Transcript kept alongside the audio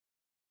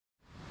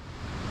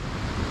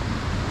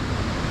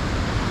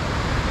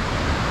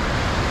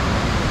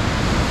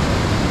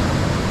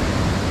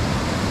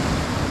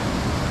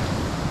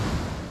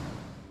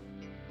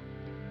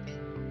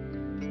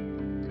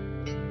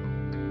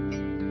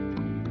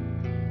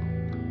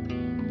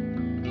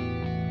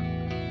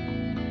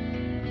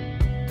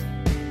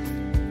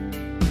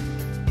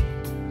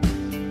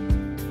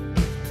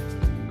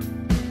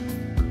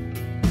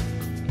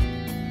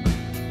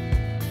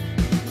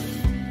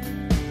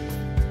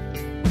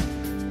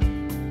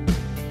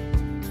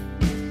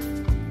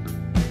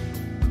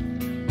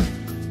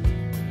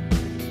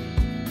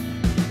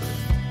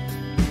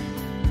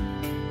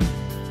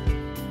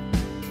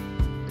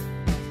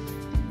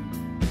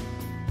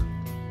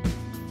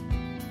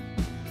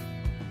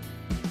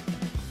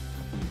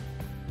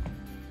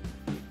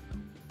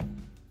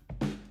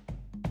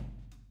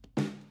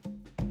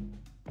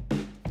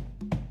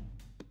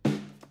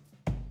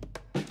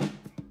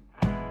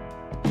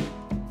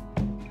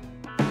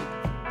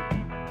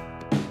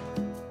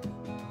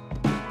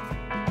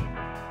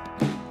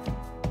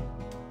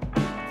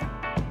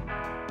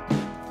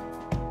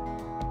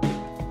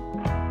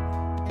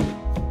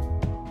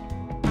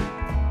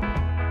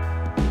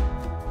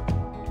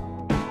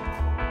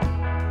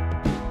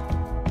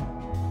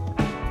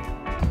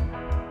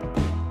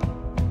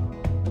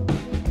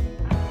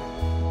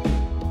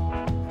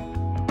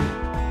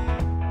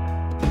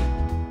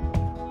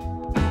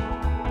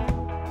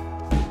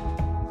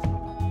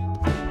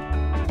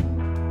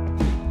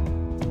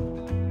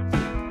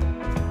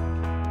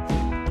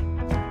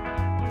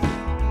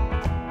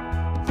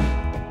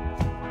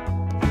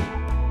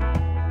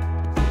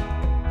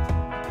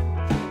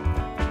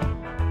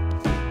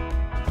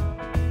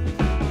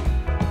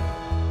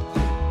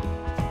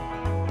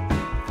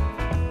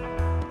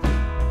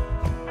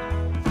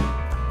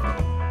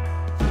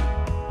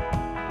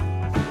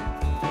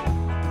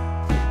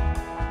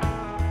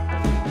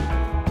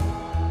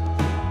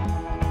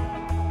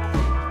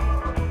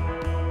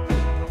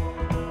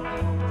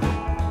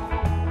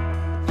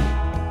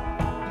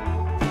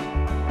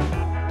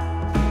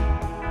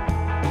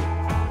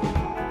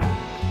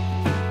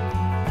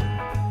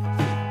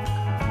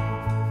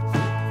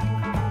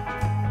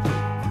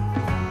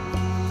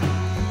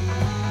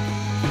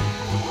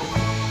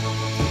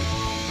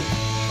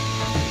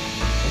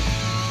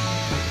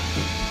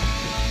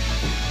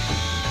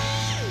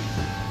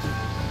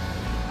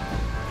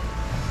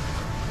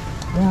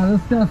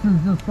stuff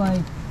is just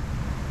like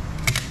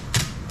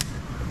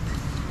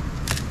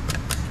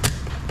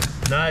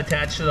not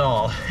attached at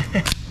all.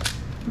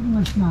 pretty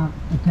much not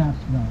attached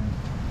at all.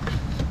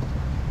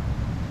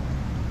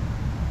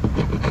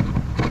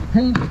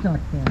 Paint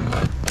stuck there.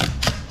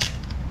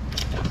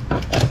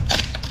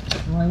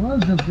 Well, I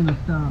was just gonna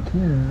stop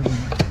here, but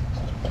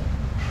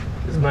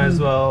Just might as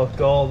well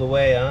go all the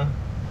way, huh?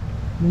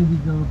 maybe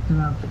go up to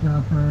that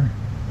stuff, or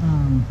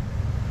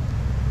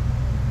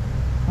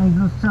I'm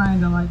just trying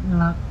to like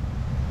not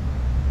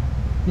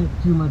get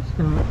too much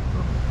stuff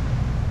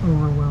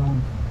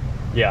overwhelmed.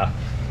 Yeah.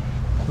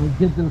 We'll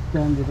get this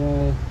done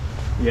today.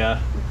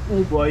 Yeah.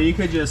 Well, you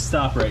could just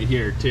stop right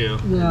here too.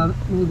 Yeah,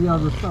 maybe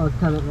I'll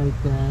cut it right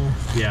there.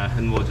 Yeah,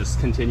 and we'll just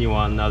continue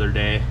on another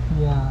day.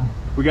 Yeah.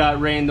 We got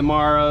rain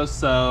tomorrow,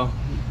 so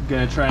I'm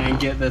gonna try and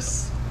get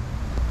this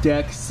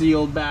deck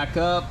sealed back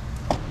up.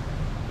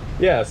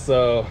 Yeah,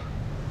 so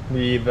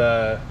we've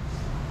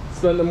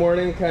spent the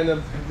morning kind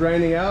of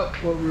grinding out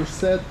what we were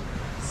set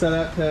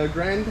out to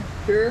grind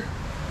here.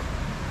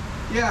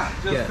 Yeah,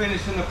 just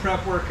finishing the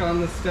prep work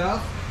on the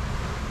stuff.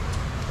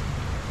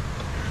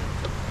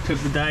 Took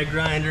the die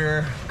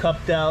grinder,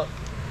 cupped out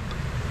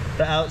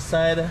the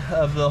outside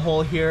of the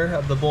hole here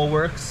of the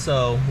bulwarks,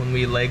 so when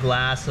we lay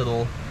glass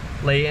it'll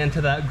lay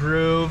into that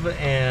groove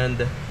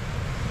and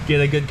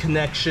get a good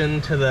connection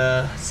to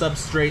the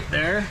substrate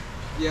there.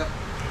 Yep.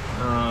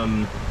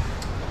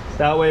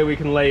 That way we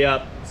can lay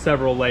up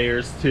several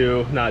layers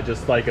too, not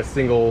just like a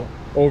single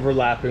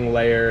overlapping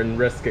layer and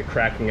risk it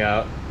cracking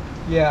out.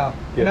 Yeah,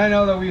 and I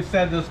know that we've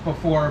said this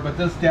before, but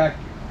this deck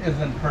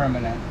isn't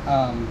permanent.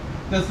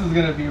 This is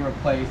going to be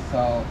replaced,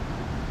 so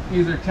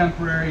these are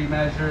temporary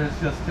measures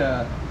just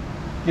to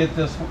get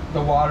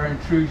the water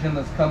intrusion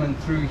that's coming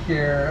through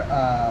here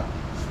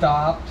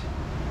stopped,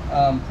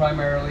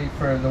 primarily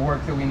for the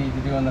work that we need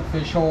to do in the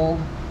fish hold,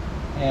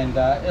 and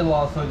it'll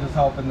also just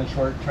help in the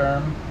short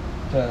term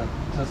to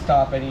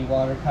stop any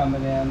water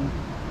coming in.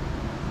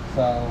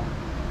 So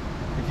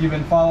if you've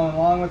been following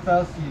along with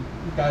us,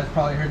 you guys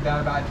probably heard that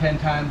about 10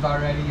 times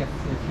already. If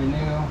you're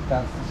new,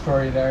 that's the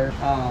story there.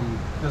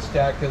 This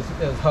deck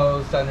is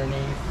hosed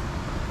underneath,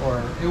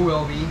 or it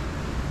will be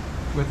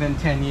within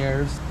 10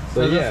 years.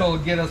 So this will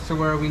get us to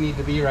where we need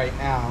to be right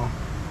now.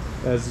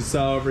 As you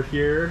saw over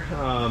here,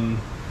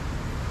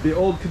 the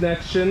old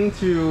connection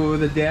to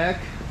the deck,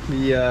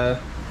 the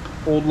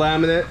old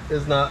laminate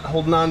is not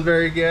holding on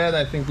very good.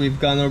 I think we've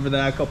gone over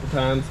that a couple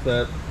times,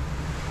 but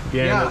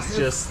again, it's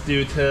just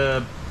due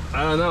to,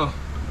 I don't know,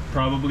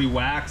 probably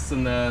wax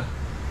in the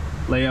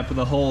layup of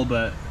the hole,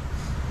 but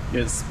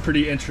it's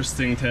pretty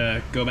interesting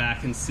to go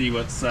back and see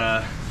what's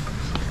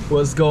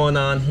going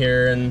on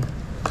here and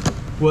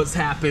what's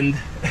happened.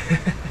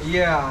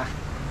 Yeah,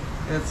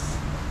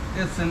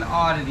 it's an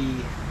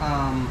oddity.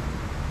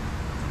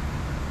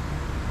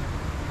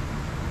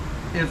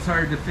 It's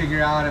hard to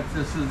figure out if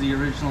this is the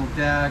original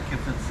deck,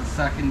 if it's the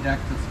second deck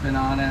that's been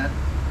on it.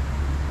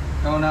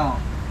 Don't know.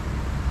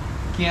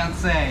 Can't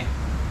say.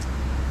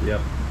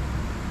 Yep.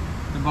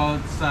 The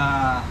boat's,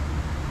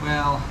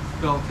 well, it's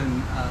built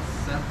in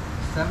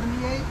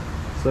 78?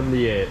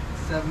 78.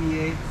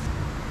 78.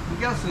 I'm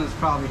guessing it's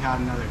probably had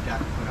another deck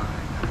put on it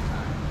at that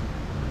time.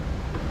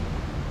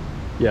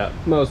 Yeah,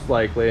 most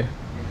likely. Yeah.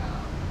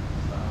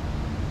 So.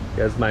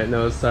 You guys might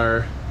notice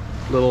our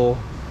little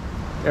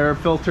air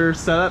filter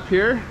setup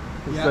here.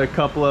 Just a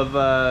couple of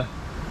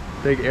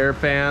big air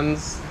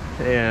fans,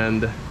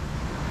 and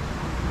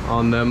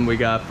on them we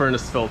got a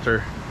furnace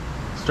filter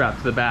strapped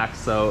to the back,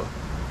 so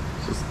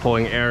it's just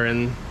pulling air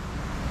in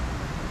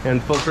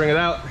and filtering it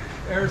out.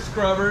 Air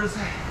scrubbers.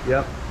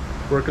 Yep,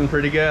 working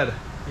pretty good.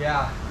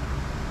 Yeah.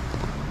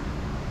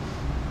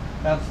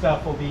 That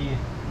stuff will be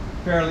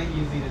fairly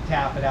easy to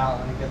tap it out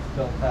when it gets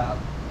built up.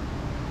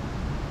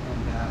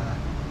 And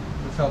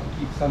just help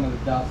keep some of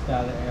the dust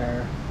out of the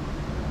air.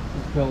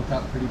 It's built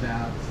up pretty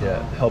bad. So.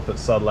 Yeah, help it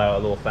settle out a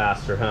little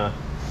faster, huh?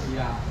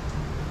 Yeah.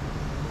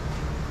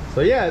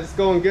 So yeah, it's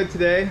going good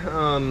today.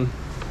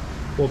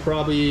 We'll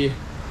probably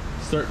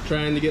start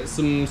trying to get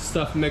some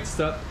stuff mixed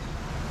up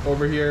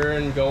over here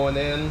and going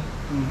in.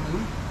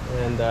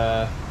 And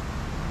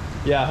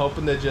yeah,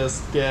 hoping to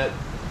just get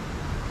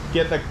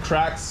the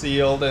crack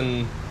sealed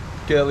and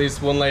get at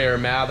least one layer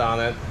of mat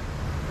on it.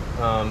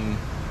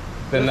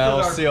 Then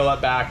that'll seal it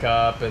back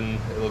up and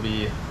it'll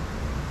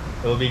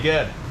be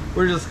good.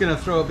 We're just gonna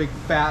throw a big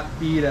fat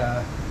bead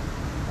of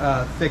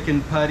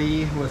thickened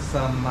putty with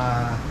some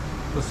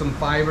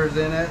fibers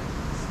in it.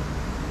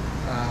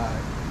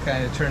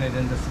 Kind of turn it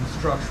into some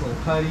structural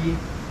putty,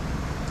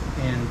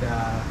 and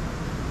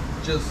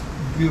just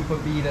goop a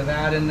bead of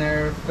that in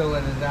there,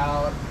 filling it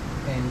out,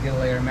 and get a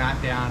layer of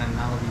mat down, and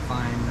that'll be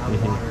fine.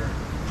 That'll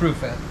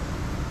waterproof it,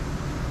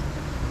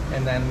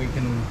 and then we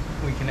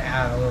can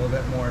add a little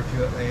bit more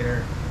to it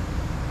later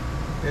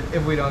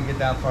if we don't get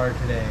that far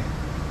today.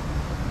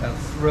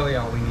 That's really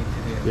all we need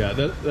to do. Yeah,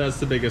 that's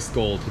the biggest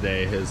goal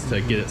today, is to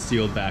get it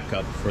sealed back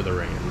up for the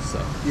rain. So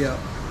yeah.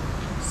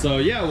 So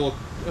yeah, we'll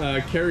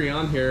carry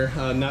on here.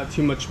 Not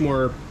too much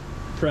more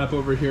prep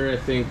over here. I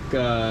think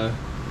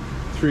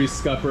 3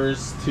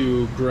 scuppers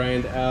to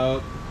grind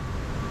out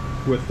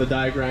with the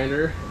die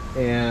grinder,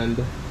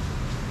 and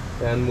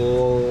then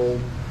we'll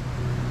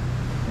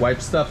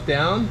wipe stuff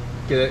down,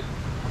 get it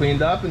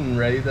cleaned up and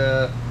ready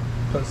to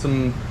put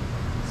some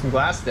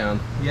glass down.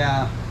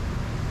 Yeah.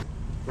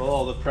 Well,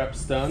 all the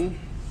prep's done.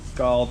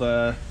 Got all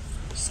the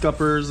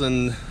scuppers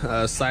and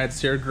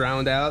sides here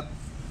ground out.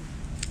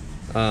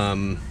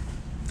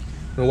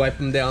 We'll wipe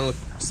them down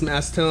with some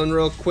acetone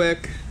real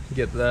quick.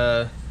 Get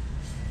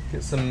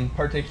some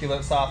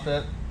particulates off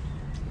it.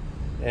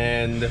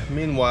 And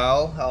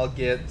meanwhile, I'll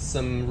get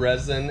some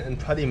resin and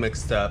putty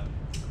mixed up.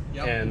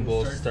 Yep, and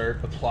we'll start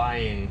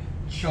applying.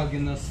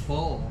 Chugging this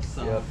full.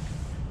 So yep.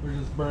 We're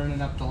just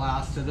burning up the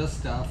last of this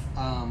stuff.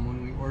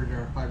 When we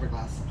order our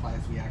fiberglass supplies,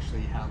 we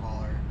actually have all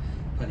our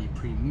putty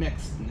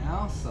pre-mixed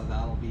now, so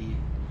that'll be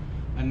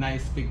a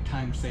nice big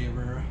time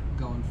saver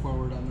going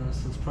forward on the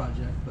rest of this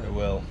project. But it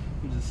will.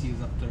 We'll just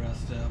use up the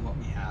rest of what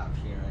we have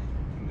here.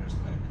 I think there's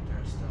quite a bit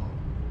there still.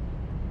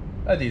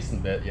 A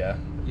decent bit, yeah.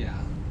 Yeah.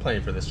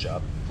 Plenty for this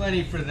job.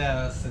 Plenty for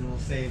this, and we'll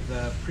save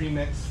the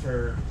pre-mix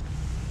for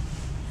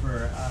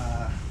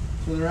the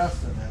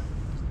rest of it.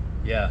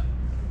 Yeah.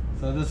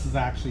 So this is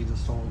actually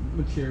just old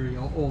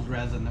material, old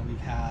resin that we've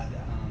had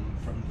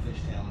from the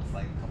fishtail. It's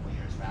like a couple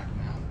years back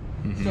now.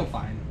 Mm-hmm. Still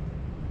fine.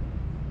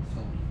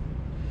 So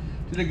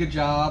did a good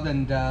job,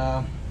 and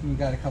we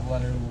got a couple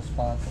other little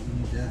spots that we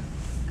need to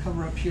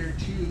cover up here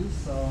too.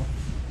 So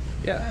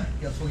yeah,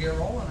 guess we'll get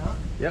rolling, huh?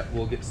 Yep,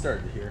 we'll get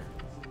started here.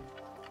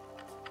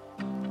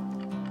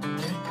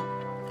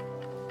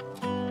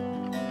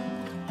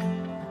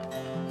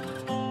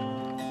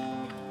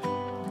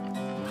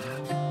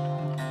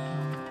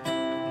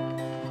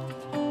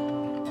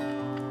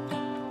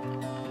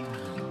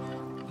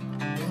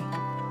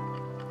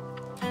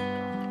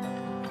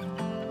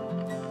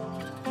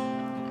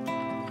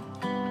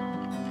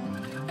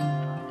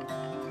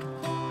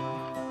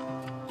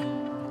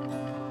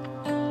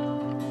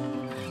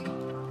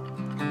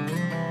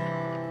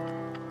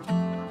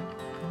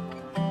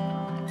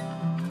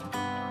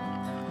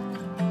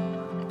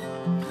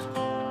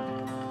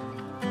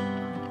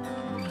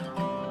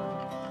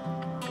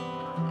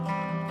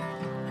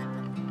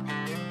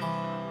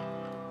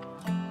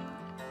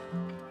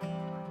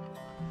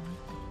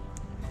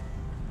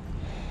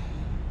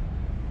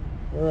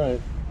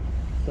 Alright,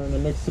 starting to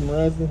mix some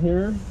resin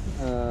here.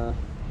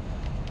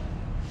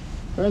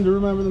 Trying to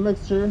remember the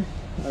mixture.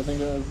 I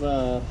think it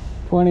was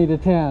 20 to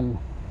 10.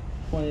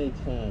 20 to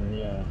 10,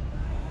 yeah.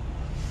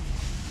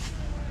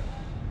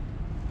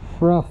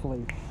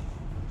 Roughly.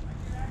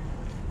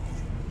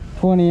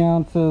 20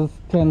 ounces,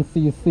 10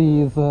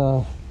 cc's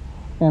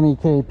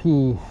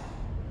MEKP.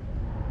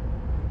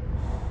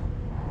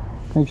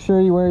 Make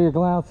sure you wear your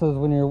glasses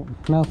when you're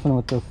messing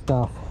with this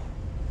stuff.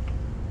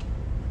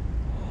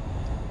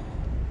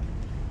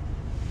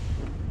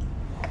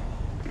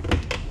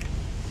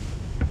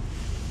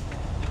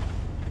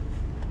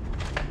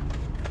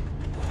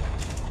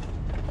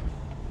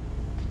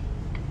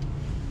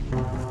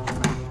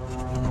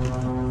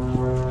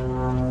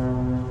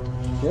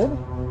 Good?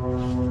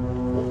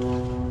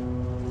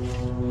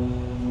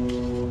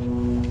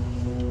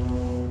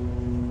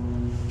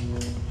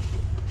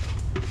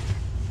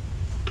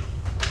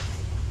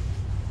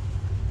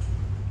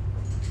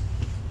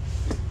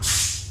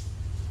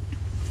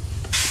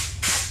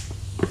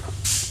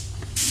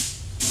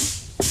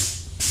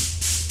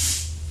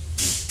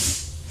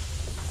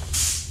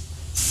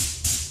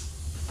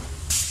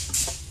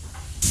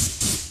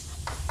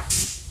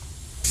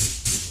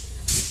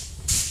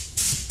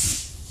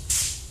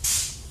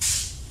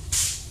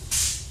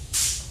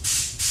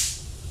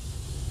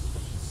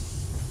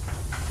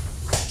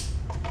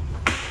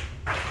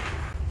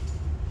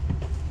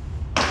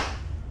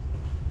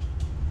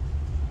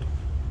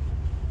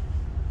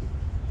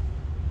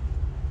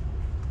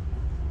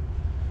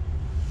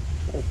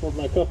 I filled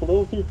my cup a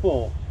little too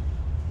full.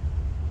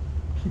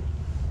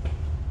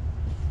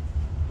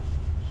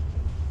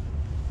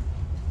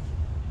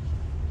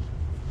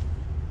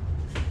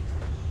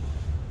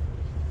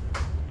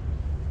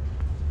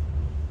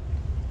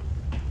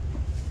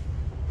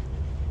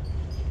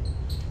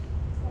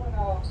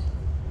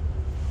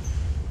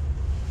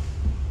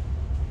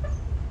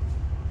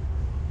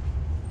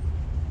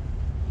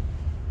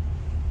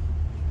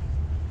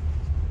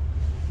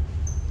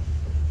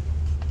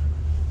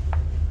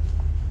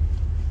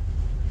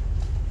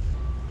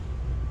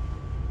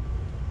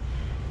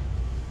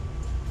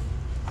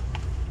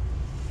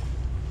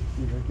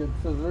 These are good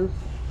scissors.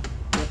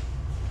 Yep.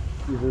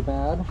 These are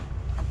bad.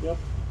 Yep.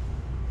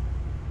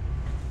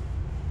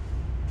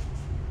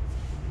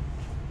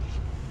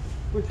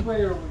 Which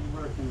way are we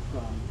working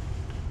from?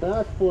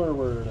 Back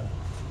forward.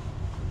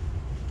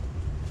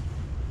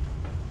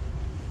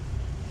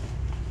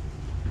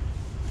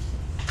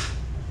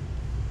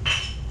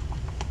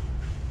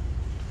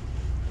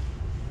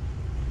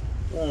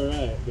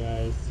 Alright,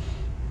 guys.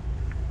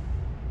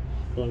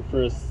 Going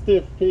for a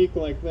stiff peak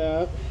like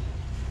that.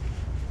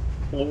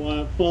 Don't want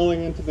it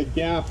falling into the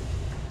gap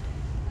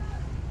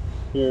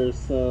here,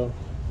 so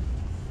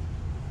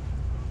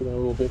a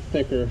little bit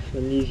thicker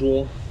than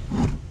usual.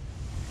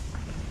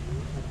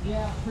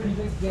 Yeah, pretty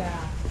big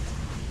gap.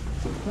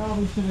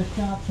 Probably should have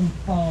chopped some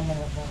foam in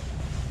it,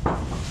 but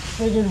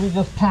figured we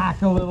just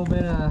pack a little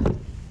bit of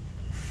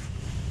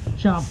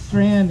chopped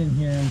strand in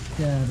here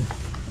instead.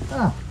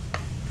 Ah.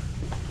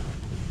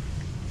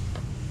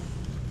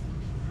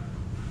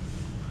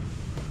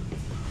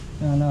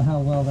 I don't know how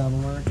well that'll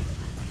work.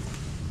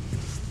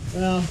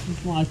 Well,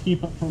 just want to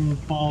keep it from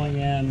falling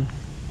in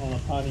on the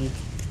putty.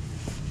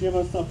 Give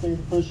us something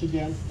to push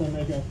against to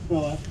make a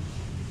fillet.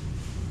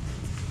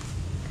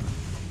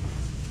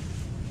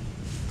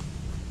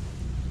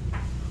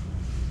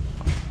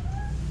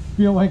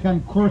 Feel like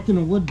I'm corking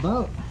a wood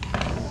boat.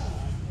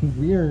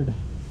 Weird.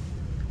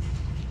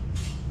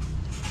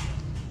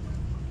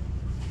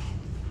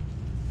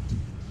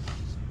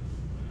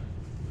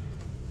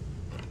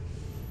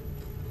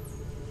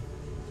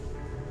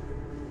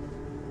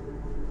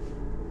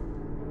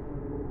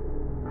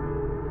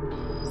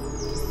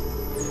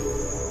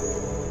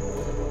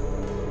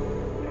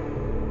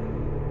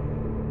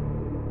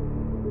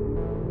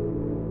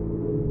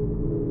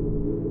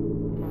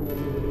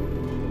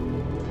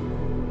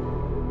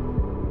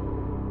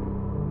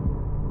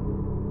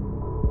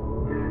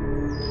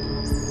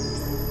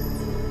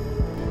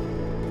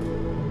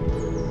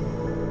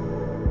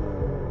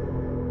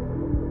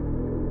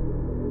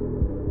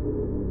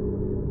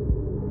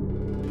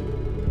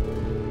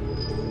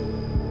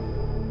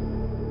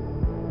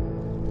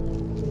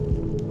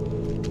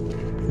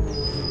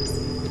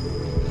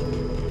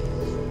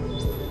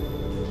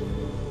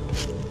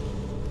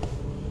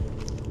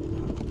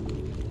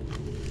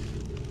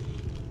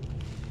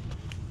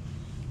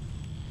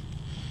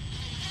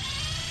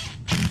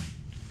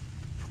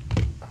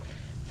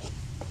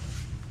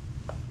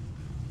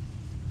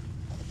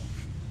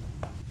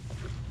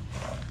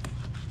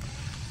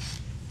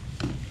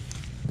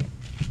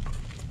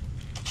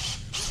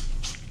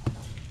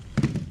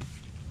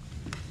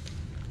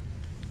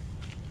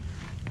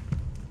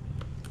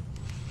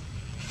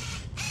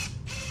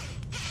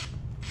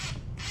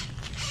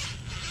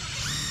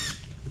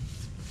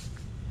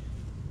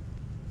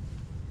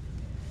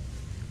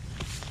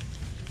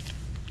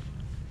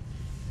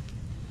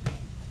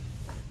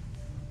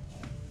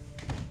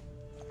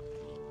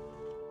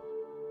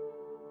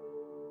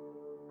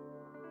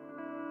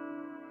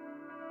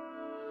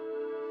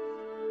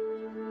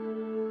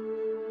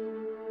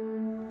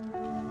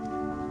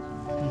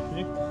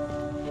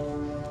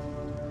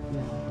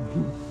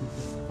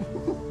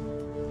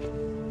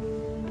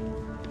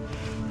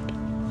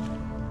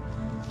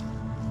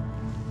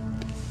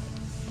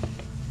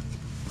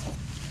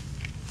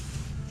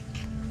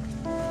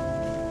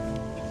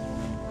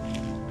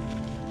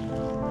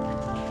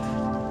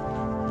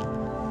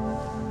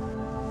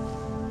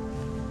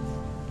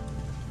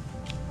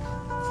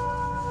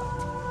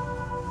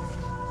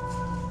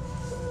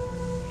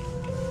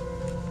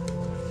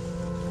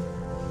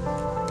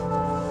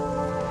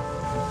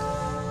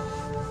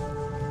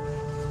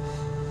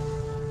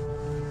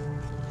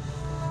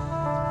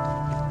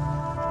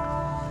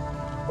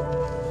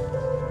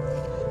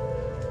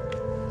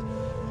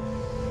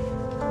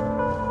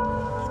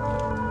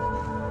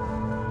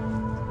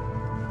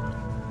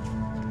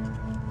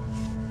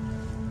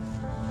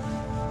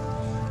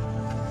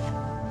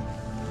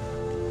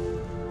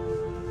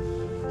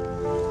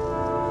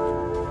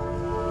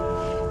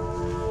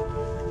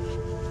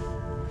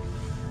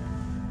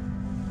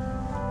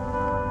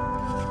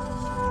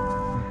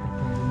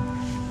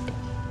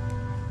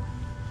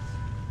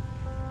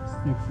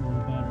 Sticks a little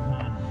better,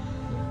 huh?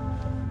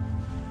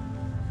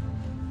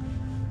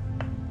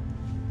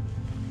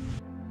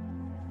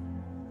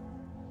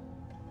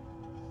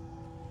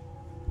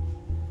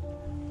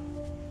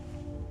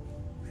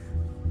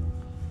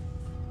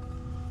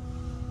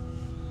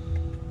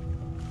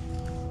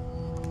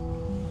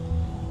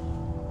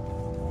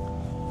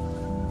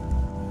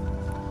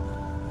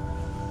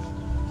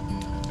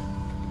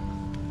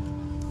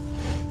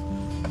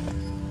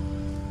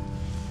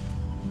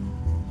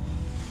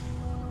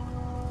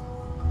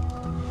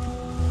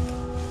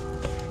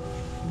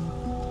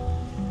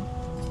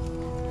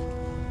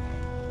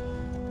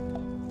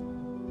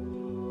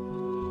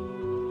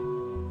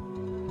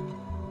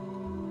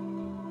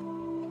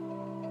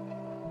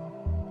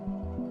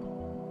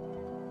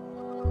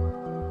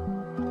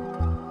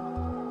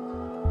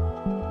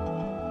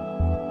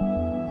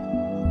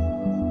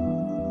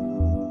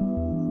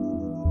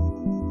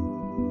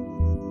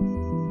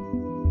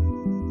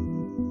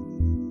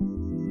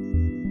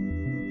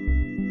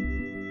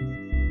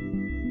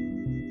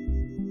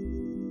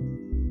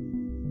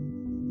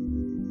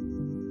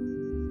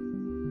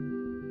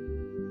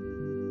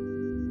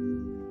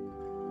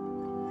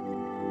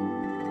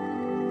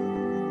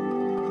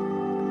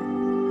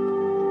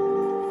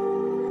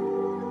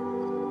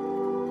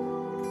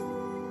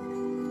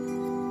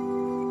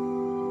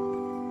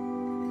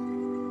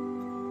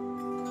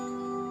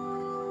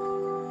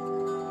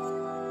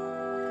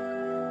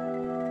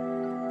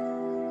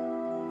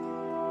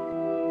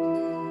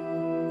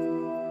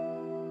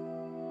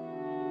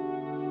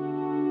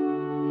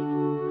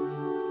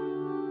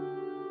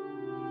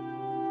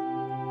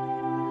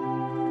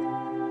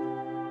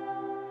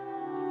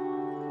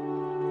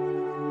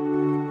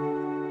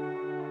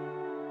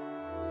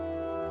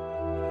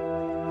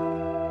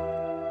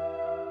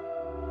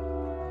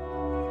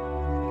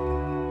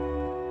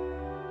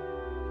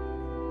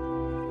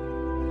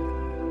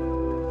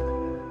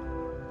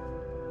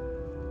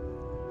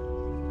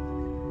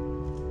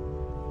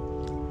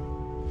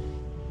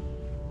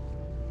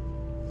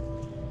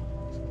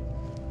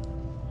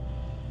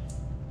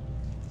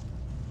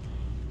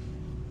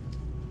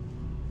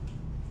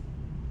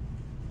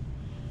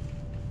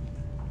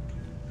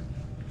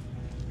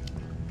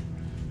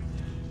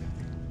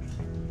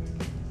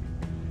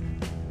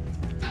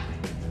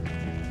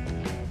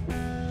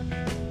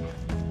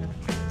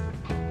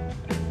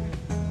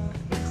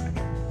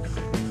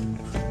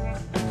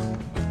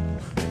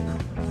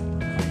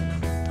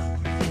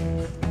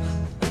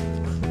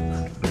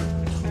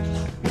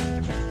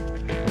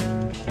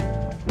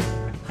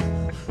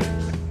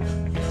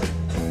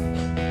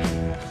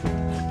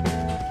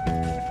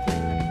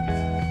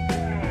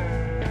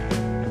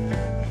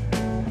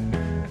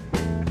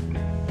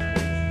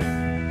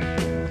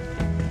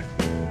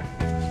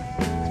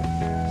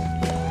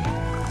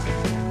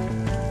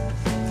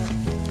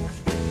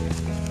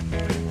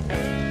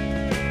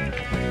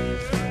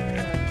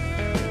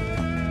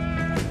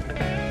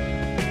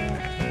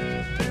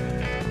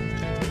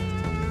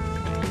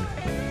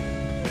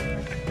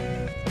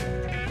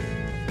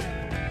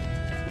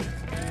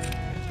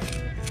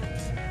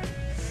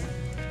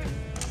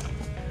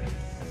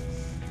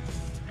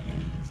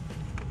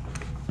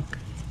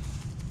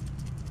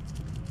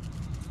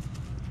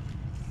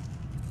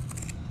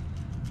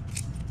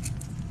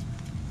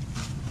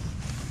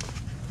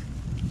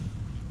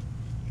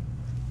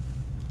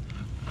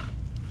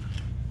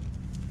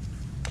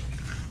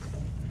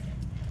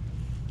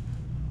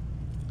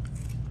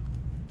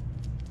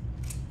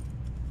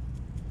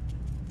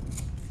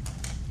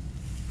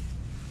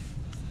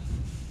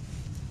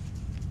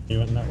 You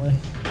went that way?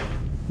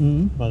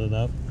 Mm-hmm. Butt it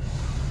up.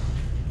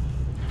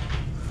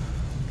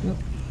 Yep.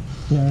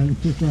 Yeah,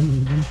 for some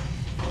reason.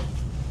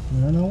 I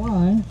don't know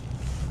why.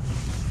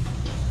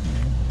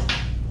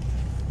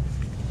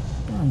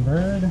 Come on,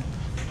 bird.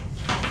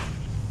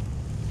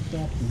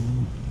 Stop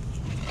you.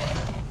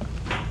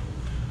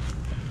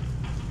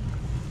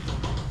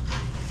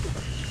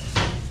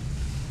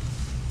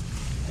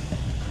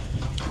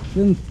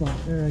 Thin spot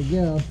there, I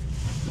guess.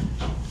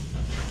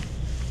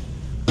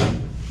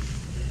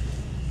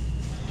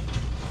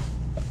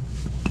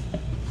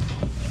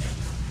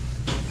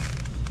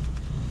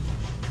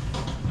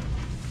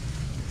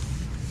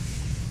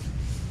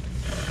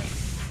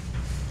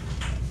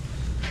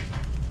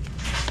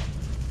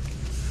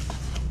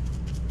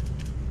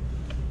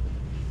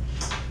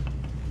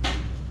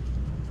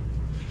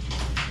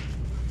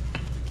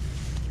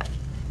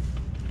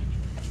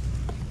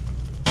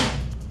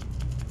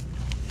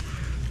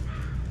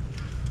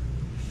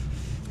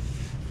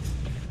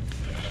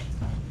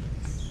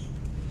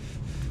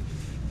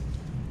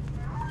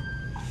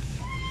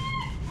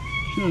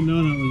 Should have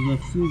known it was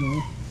a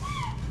seagull.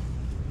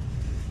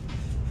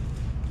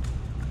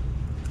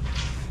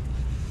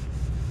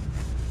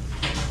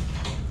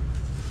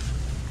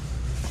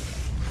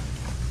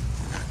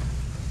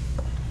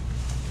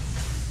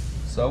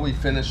 So we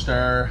finished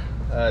our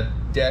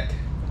deck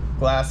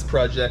glass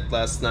project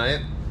last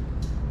night.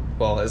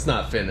 Well, it's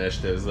not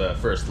finished, it's the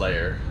first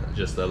layer,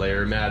 just the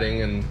layer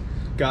matting, and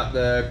got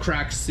the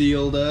cracks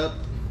sealed up,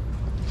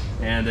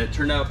 and it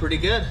turned out pretty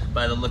good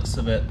by the looks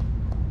of it.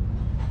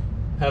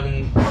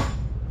 Haven't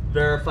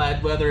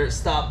verified whether it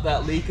stopped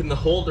that leak in the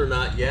hold or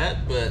not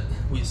yet, but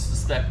we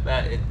suspect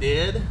that it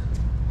did.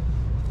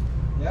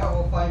 Yeah,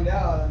 we'll find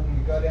out. I'm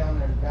gonna go down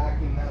there and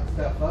vacuum that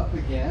stuff up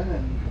again,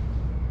 and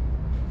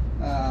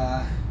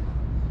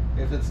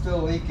if it's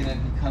still leaking,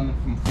 it'd be coming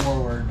from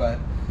forward. But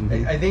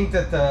I think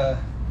that the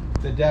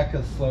deck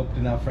is sloped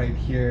enough right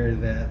here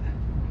that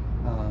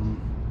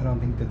I don't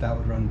think that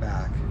would run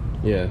back.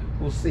 Yeah,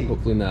 we'll see.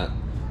 Hopefully not.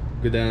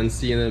 Go down and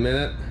see in a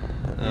minute.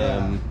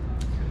 Yeah.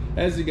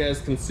 As you guys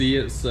can see,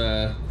 it's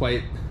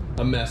quite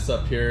a mess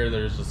up here.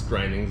 There's just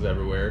grindings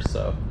everywhere,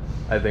 so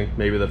I think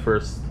maybe the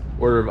first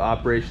order of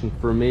operation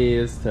for me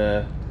is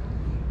to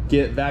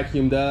get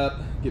vacuumed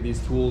up, get these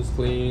tools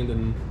cleaned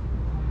and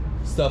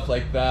stuff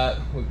like that.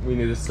 We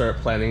need to start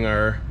planning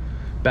our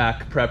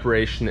back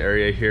preparation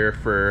area here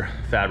for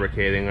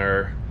fabricating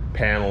our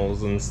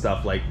panels and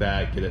stuff like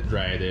that, get it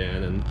dried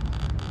in and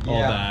all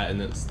that,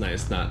 and it's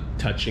nice not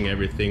touching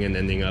everything and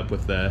ending up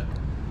with a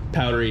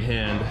powdery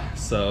hand.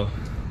 So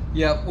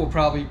yep, we'll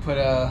probably put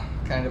a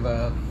kind of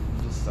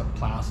just a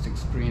plastic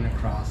screen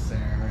across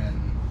there,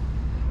 and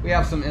we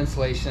have some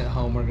insulation at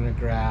home we're gonna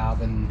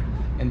grab and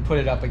put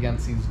it up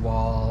against these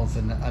walls,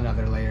 and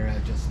another layer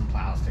of just some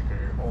plastic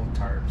or old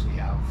tarps. We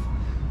have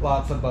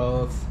lots of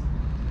both,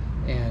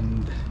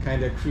 and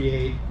kind of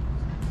create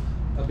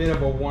a bit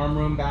of a warm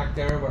room back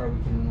there where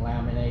we can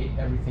laminate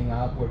everything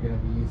up. We're gonna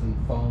be using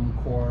foam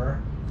core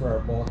for our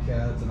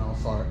bulkheads and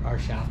also our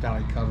shaft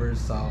alley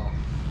covers, so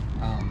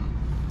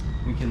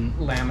we can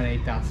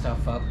laminate that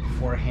stuff up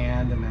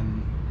beforehand and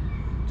then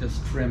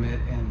just trim it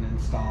and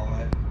install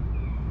it.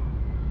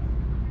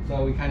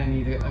 So we kind of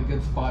need a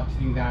good spot to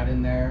do that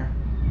in there.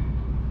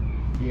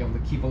 Be able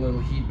to keep a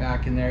little heat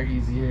back in there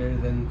easier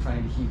than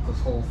trying to heat this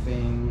whole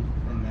thing.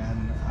 And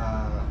then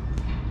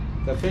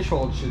the fish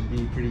hold should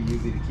be pretty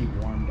easy to keep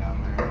warm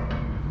down there.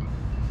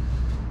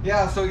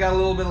 Yeah, so we got a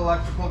little bit of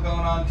electrical going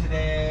on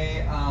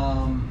today.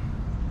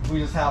 We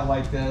just have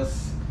like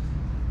this.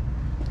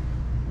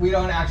 We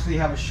don't actually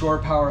have a shore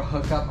power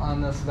hookup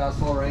on this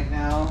vessel right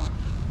now.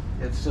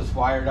 It's just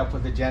wired up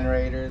with the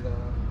generator.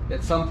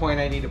 At some point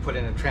I need to put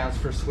in a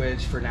transfer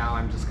switch. For now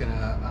I'm just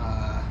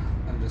gonna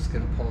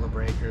pull the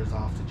breakers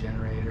off the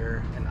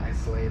generator and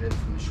isolate it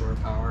from the shore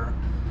power,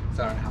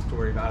 so I don't have to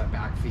worry about it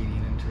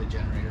backfeeding into the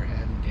generator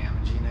head and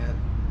damaging it.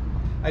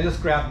 I just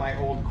grabbed my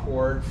old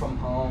cord from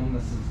home.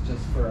 This is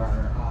just for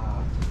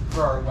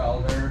our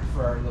welder,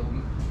 for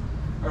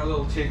our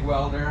little TIG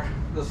welder.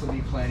 This will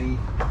be plenty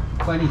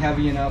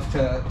heavy enough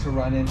to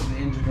run into the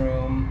engine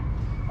room.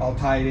 I'll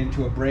tie it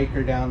into a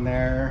breaker down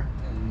there,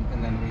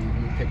 and then we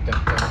picked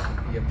up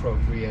the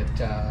appropriate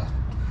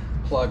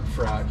plug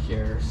for out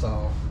here.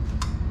 So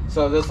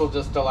this will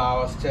just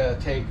allow us to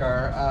take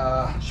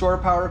our shore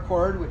power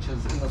cord, which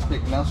is in this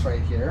big mess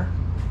right here.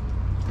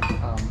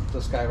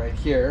 This guy right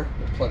here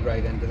will plug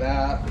right into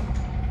that,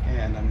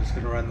 and I'm just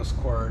going to run this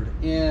cord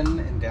in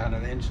and down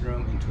in the engine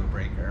room into a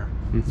breaker.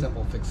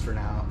 Simple fix for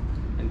now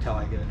until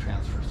I get a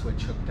transfer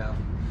switch hooked up.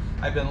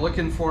 I've been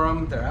looking for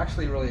them. They're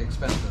actually really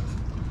expensive,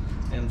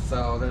 and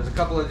so there's a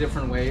couple of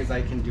different ways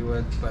I can do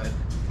it, but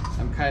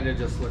I'm kind of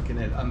just looking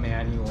at a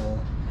manual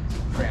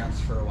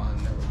transfer one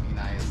that would be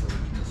nice, so we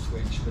can just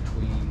switch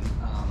between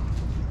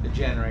the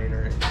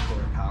generator and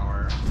shore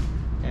power.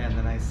 And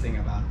the nice thing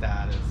about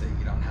that is that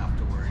you don't have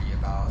to worry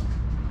about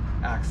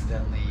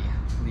accidentally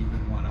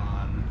leaving one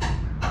on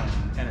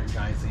and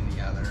energizing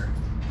the other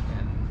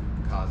and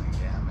causing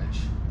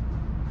damage.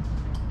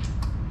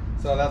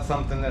 So that's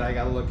something that I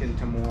got to look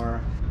into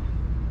more.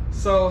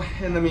 So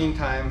in the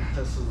meantime,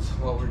 this is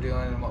what we're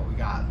doing and what we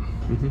got.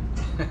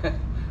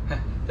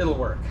 It'll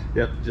work.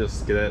 Yep,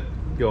 just get it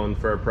going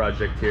for a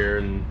project here,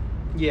 and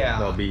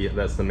yeah,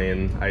 that's the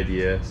main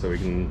idea. So we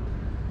can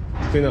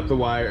clean up the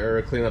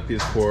wire, clean up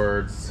these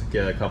cords,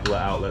 get a couple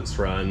of outlets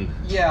run.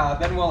 Yeah,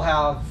 then we'll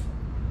have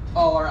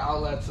all our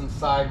outlets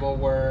inside will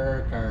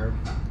work, our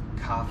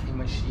coffee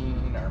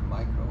machine, our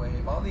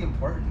microwave, all the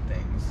important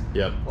things.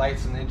 Yep.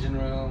 Lights in the engine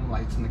room,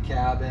 lights in the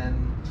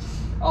cabin.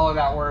 All of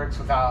that works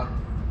without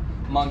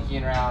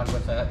monkeying around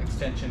with an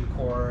extension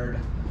cord.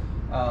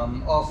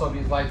 Also,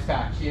 these lights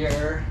back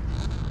here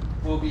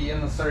will be in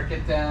the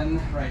circuit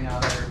then. Right now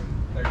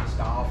they're just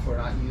off, we're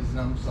not using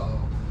them, so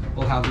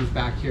we'll have these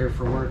back here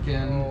for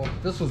working.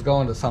 This was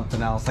going to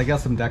something else, I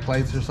guess some deck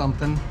lights or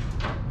something.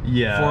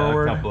 Yeah,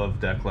 forward. A couple of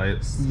deck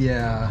lights.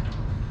 Yeah,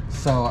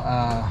 so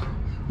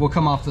we'll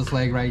come off this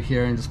leg right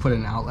here and just put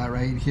an outlet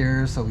right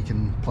here so we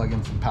can plug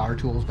in some power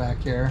tools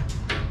back here.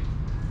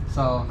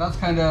 So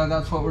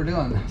that's what we're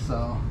doing.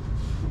 So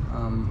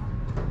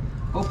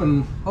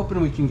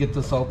hoping we can get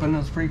this open.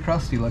 It's pretty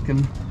crusty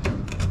looking.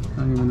 I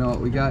don't even know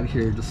what we got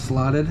here, just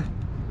slotted.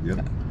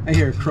 Yep. I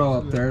hear a crow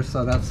up there,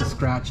 so that's the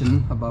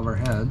scratching above our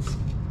heads.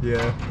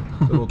 Yeah,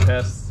 little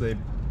tests. They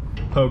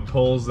poked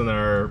holes in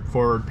our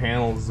forward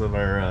panels of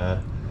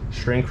our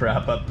shrink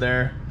wrap up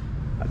there.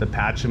 Had to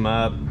patch them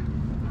up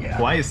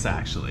twice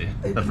actually.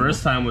 The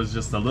first time was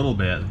just a little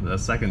bit. The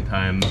second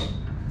time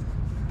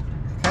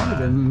Kind of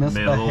been made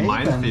a little misbehaving.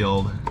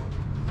 minefield.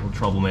 Little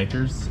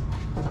troublemakers.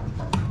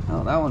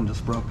 Oh, that one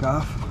just broke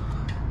off.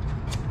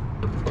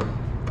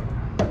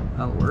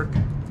 That'll work.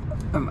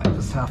 I might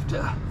just have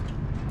to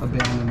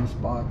abandon this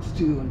box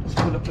too and just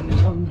put up a new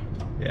one.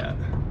 Yeah.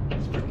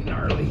 It's pretty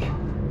gnarly.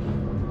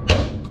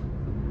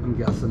 I'm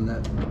guessing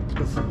that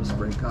this will just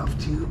break off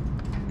too,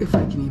 if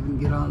I can even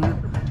get on it.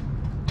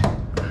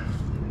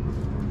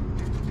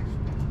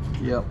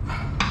 Yep.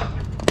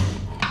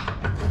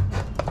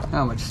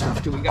 How much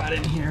stuff do we got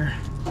in here?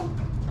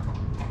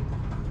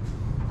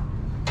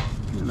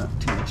 Not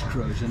too much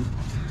corrosion.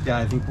 Yeah,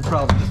 I think we'll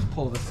probably just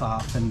pull this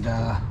off and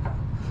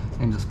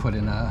just put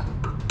in a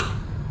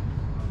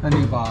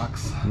new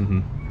box.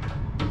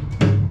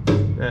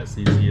 That's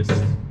easiest.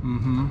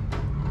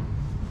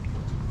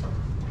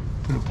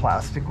 Put a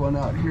plastic one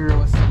out here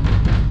with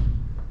some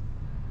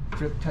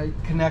drip tight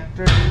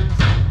connectors.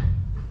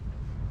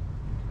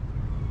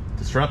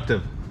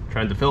 Disruptive.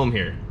 Trying to film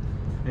here.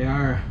 They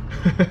are.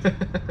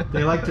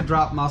 They like to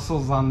drop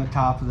mussels on the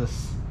top of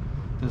this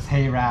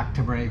hay rack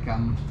to break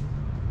them.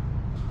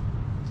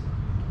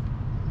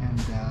 And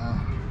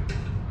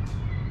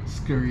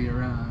scurry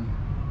around.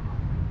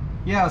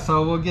 Yeah,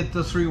 so we'll get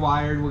this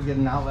rewired, we'll get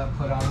an outlet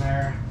put on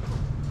there.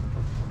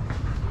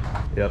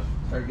 Yep.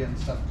 Start getting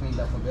stuff cleaned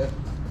up a bit.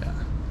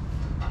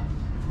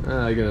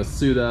 I'm gonna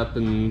suit up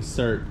and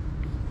start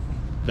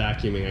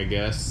vacuuming, I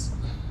guess.